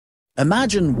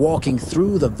Imagine walking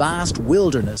through the vast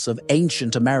wilderness of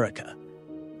ancient America.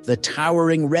 The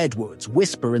towering redwoods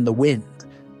whisper in the wind.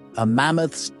 A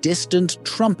mammoth's distant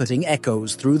trumpeting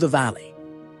echoes through the valley.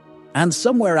 And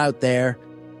somewhere out there,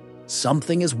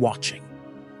 something is watching.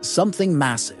 Something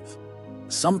massive.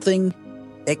 Something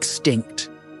extinct.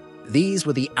 These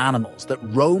were the animals that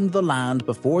roamed the land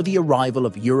before the arrival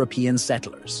of European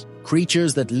settlers.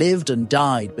 Creatures that lived and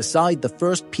died beside the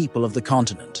first people of the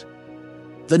continent.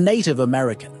 The Native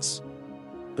Americans.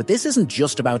 But this isn't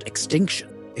just about extinction.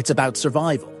 It's about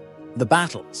survival. The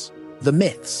battles. The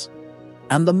myths.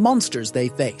 And the monsters they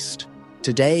faced.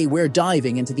 Today, we're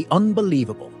diving into the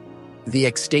unbelievable. The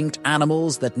extinct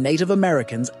animals that Native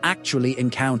Americans actually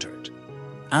encountered.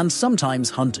 And sometimes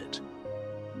hunted.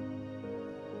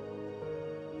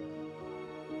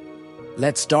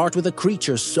 Let's start with a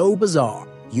creature so bizarre,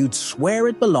 you'd swear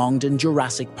it belonged in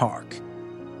Jurassic Park.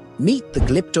 Meet the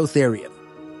Glyptotherium,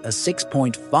 a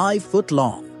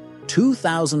 6.5-foot-long,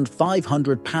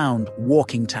 2,500-pound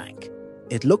walking tank.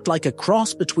 It looked like a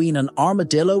cross between an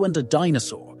armadillo and a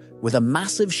dinosaur, with a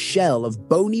massive shell of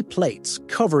bony plates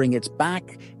covering its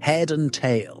back, head, and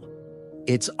tail.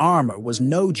 Its armor was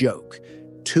no joke,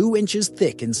 2 inches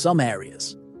thick in some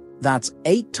areas. That's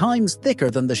 8 times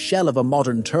thicker than the shell of a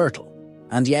modern turtle.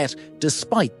 And yet,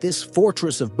 despite this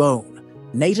fortress of bone,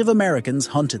 Native Americans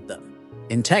hunted them.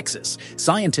 In Texas,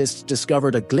 scientists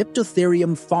discovered a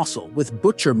Glyptotherium fossil with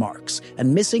butcher marks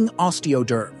and missing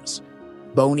osteoderms.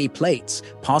 Bony plates,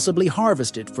 possibly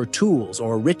harvested for tools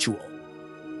or ritual.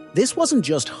 This wasn't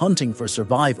just hunting for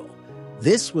survival.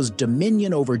 This was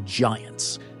dominion over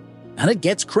giants. And it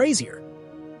gets crazier.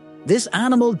 This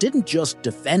animal didn't just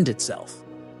defend itself.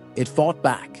 It fought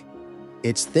back.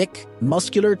 Its thick,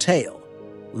 muscular tail,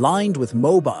 lined with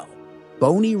mobile,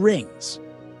 bony rings,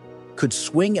 could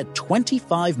swing at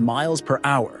 25 miles per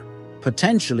hour,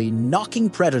 potentially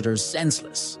knocking predators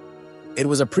senseless. It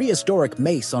was a prehistoric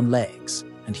mace on legs,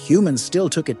 and humans still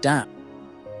took it down.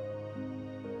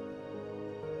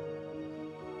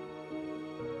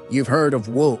 You've heard of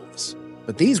wolves,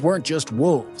 but these weren't just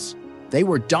wolves. They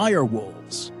were dire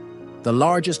wolves, the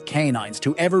largest canines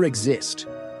to ever exist.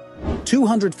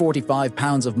 245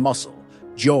 pounds of muscle,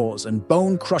 jaws, and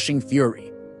bone-crushing fury.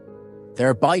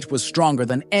 Their bite was stronger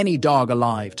than any dog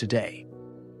alive today,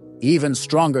 even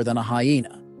stronger than a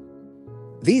hyena.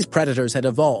 These predators had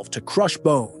evolved to crush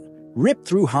bone, rip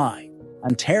through hide,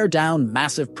 and tear down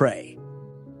massive prey.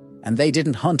 And they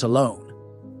didn't hunt alone.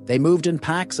 They moved in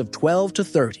packs of 12 to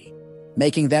 30,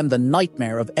 making them the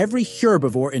nightmare of every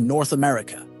herbivore in North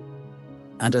America,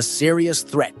 and a serious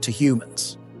threat to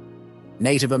humans.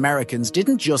 Native Americans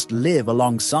didn't just live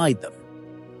alongside them.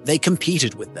 They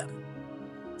competed with them.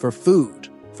 For food,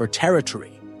 for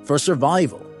territory, for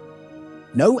survival.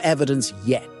 No evidence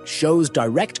yet shows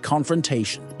direct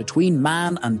confrontation between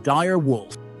man and dire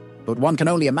wolf, but one can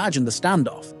only imagine the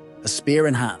standoff, a spear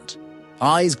in hand,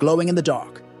 eyes glowing in the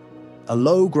dark, a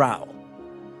low growl,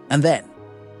 and then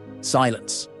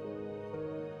silence.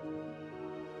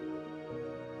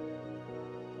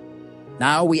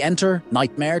 Now we enter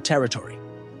nightmare territory.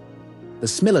 The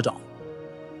Smilodon,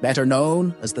 better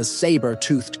known as the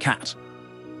saber-toothed cat,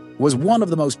 was one of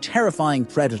the most terrifying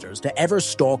predators to ever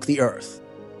stalk the earth.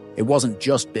 It wasn't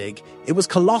just big, it was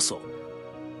colossal.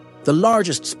 The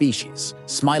largest species,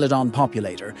 Smilodon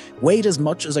populator, weighed as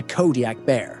much as a Kodiak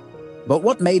bear. But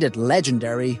what made it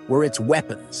legendary were its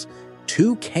weapons.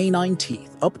 2 canine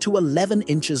teeth up to 11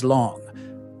 inches long,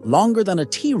 longer than a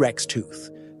T-Rex tooth,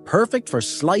 perfect for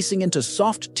slicing into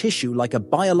soft tissue like a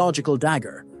biological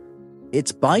dagger.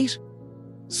 Its bite?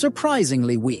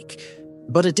 Surprisingly weak,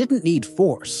 but it didn't need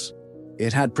force.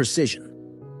 It had precision.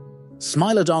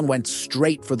 Smilodon went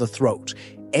straight for the throat,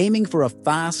 aiming for a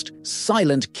fast,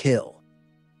 silent kill.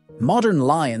 Modern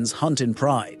lions hunt in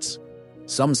prides.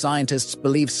 Some scientists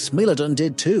believe Smilodon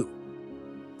did too.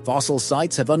 Fossil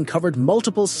sites have uncovered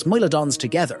multiple Smilodons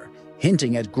together,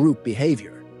 hinting at group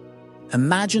behavior.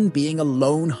 Imagine being a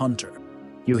lone hunter.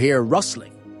 You hear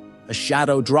rustling. A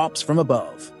shadow drops from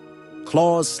above.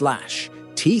 Claws slash,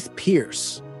 teeth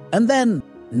pierce, and then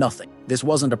nothing. This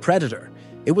wasn't a predator.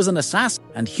 It was an assassin,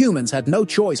 and humans had no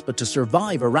choice but to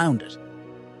survive around it.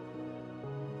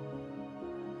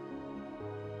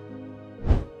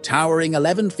 Towering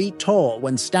 11 feet tall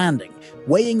when standing,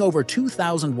 weighing over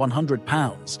 2,100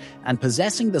 pounds, and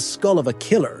possessing the skull of a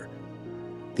killer,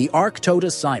 the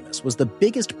Arctodus was the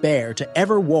biggest bear to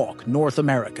ever walk North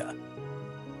America.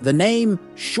 The name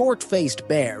short-faced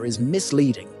bear is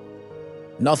misleading.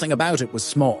 Nothing about it was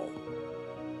small.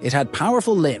 It had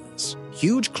powerful limbs,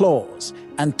 huge claws,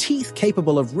 and teeth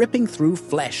capable of ripping through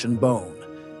flesh and bone.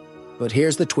 But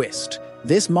here's the twist.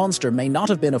 this monster may not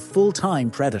have been a full-time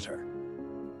predator.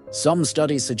 Some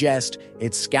studies suggest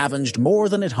it scavenged more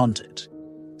than it hunted,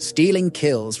 stealing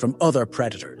kills from other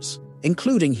predators,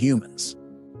 including humans.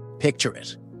 Picture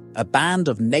it. A band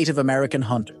of Native American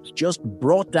hunters just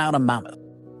brought down a mammoth.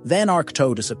 Then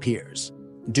Arctodus appears.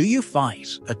 Do you fight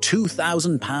a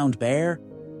 2,000-pound bear?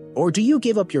 Or do you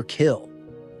give up your kill?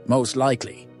 Most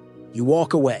likely, you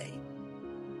walk away.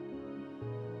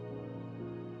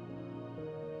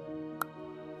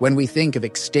 When we think of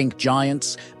extinct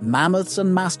giants, mammoths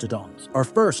and mastodons are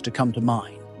first to come to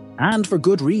mind. And for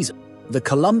good reason. The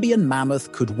Columbian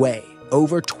mammoth could weigh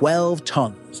over 12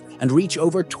 tons and reach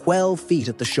over 12 feet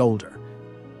at the shoulder.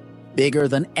 Bigger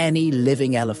than any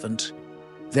living elephant.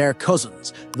 Their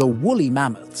cousins, the woolly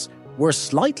mammoths, were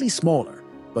slightly smaller,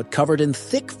 but covered in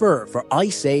thick fur for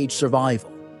Ice Age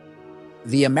survival.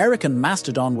 The American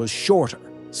mastodon was shorter,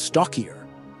 stockier,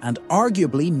 and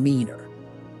arguably meaner.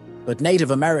 But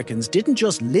Native Americans didn't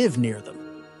just live near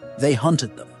them, they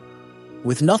hunted them.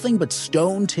 With nothing but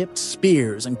stone-tipped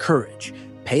spears and courage,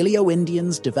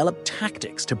 Paleo-Indians developed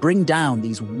tactics to bring down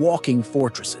these walking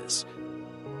fortresses.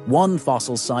 One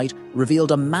fossil site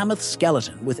revealed a mammoth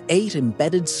skeleton with 8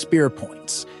 embedded spear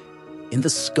points in the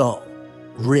skull,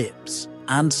 ribs,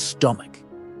 and stomach.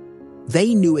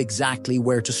 They knew exactly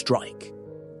where to strike,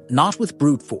 not with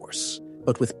brute force,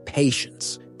 but with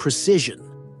patience, precision,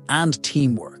 and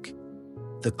teamwork.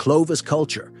 The Clovis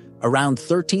culture, around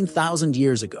 13,000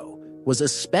 years ago, was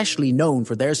especially known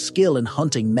for their skill in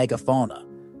hunting megafauna.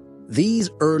 These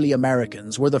early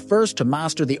Americans were the first to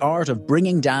master the art of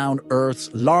bringing down Earth's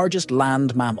largest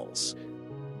land mammals.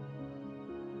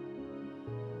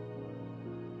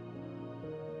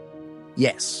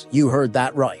 Yes, you heard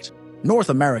that right. North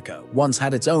America once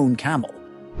had its own camel.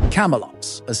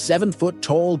 Camelops, a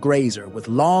 7-foot-tall grazer with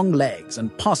long legs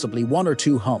and possibly 1 or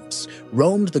 2 humps,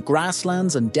 roamed the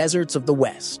grasslands and deserts of the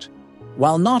West.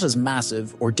 While not as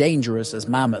massive or dangerous as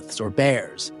mammoths or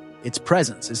bears, its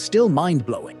presence is still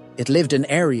mind-blowing. It lived in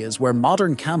areas where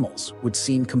modern camels would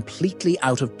seem completely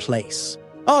out of place.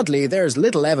 Oddly, there's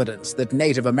little evidence that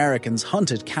Native Americans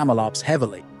hunted camelops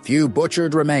heavily. Few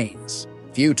butchered remains,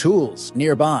 few tools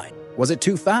nearby. Was it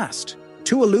too fast,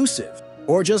 too elusive,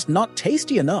 or just not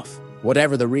tasty enough?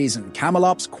 Whatever the reason,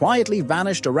 camelops quietly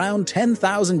vanished around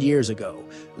 10,000 years ago,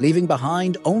 leaving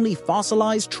behind only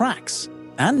fossilized tracks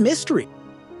and mystery.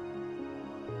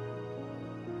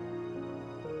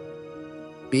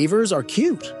 Beavers are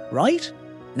cute, right?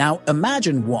 Now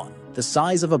imagine one, the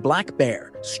size of a black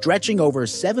bear, stretching over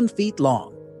 7 feet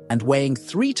long and weighing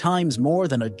 3 times more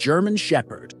than a German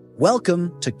shepherd.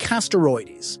 Welcome to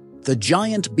Castoroides, the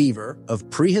giant beaver of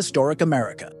prehistoric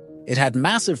America. It had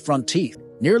massive front teeth,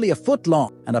 nearly a foot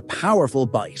long, and a powerful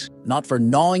bite, not for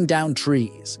gnawing down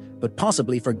trees, but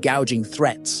possibly for gouging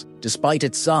threats. Despite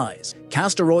its size,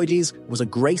 Castoroides was a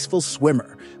graceful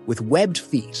swimmer with webbed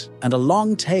feet and a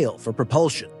long tail for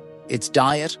propulsion. Its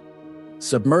diet?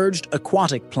 Submerged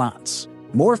aquatic plants,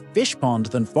 more fish pond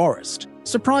than forest.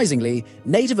 Surprisingly,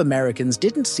 Native Americans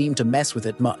didn't seem to mess with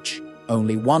it much.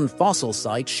 Only one fossil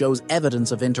site shows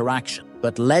evidence of interaction,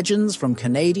 but legends from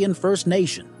Canadian First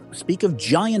Nation speak of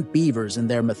giant beavers in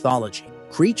their mythology,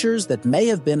 creatures that may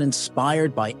have been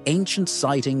inspired by ancient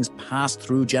sightings passed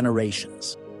through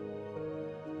generations.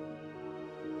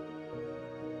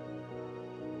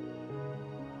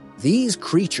 These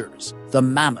creatures, the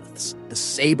mammoths, the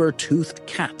saber-toothed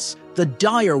cats, the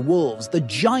dire wolves, the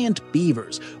giant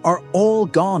beavers, are all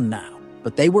gone now.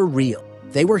 But they were real.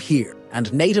 They were here,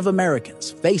 and Native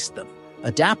Americans faced them,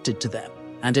 adapted to them,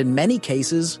 and in many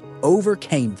cases,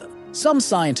 overcame them. Some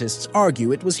scientists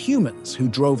argue it was humans who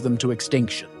drove them to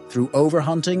extinction, through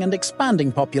overhunting and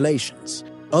expanding populations.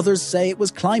 Others say it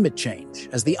was climate change,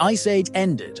 as the Ice Age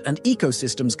ended and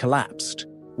ecosystems collapsed.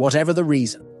 Whatever the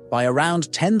reason, by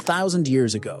around 10,000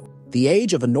 years ago, the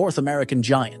age of the North American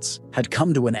giants had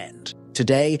come to an end.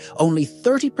 Today, only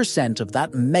 30% of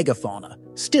that megafauna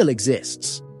still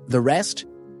exists. The rest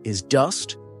is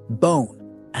dust, bone,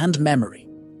 and memory.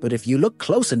 But if you look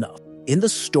close enough, in the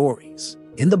stories,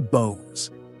 in the bones,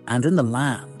 and in the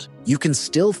land, you can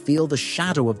still feel the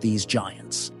shadow of these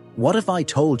giants. What if I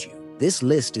told you this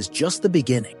list is just the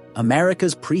beginning?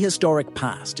 America's prehistoric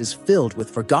past is filled with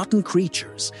forgotten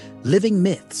creatures, living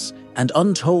myths, and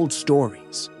untold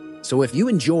stories. So if you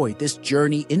enjoyed this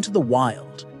journey into the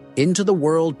wild, into the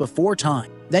world before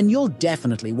time, then you'll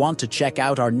definitely want to check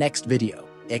out our next video,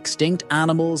 Extinct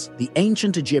Animals the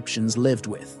Ancient Egyptians Lived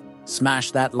With.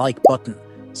 Smash that like button,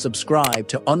 subscribe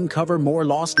to uncover more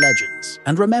lost legends,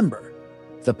 and remember,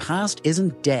 the past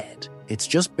isn't dead, it's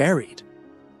just buried.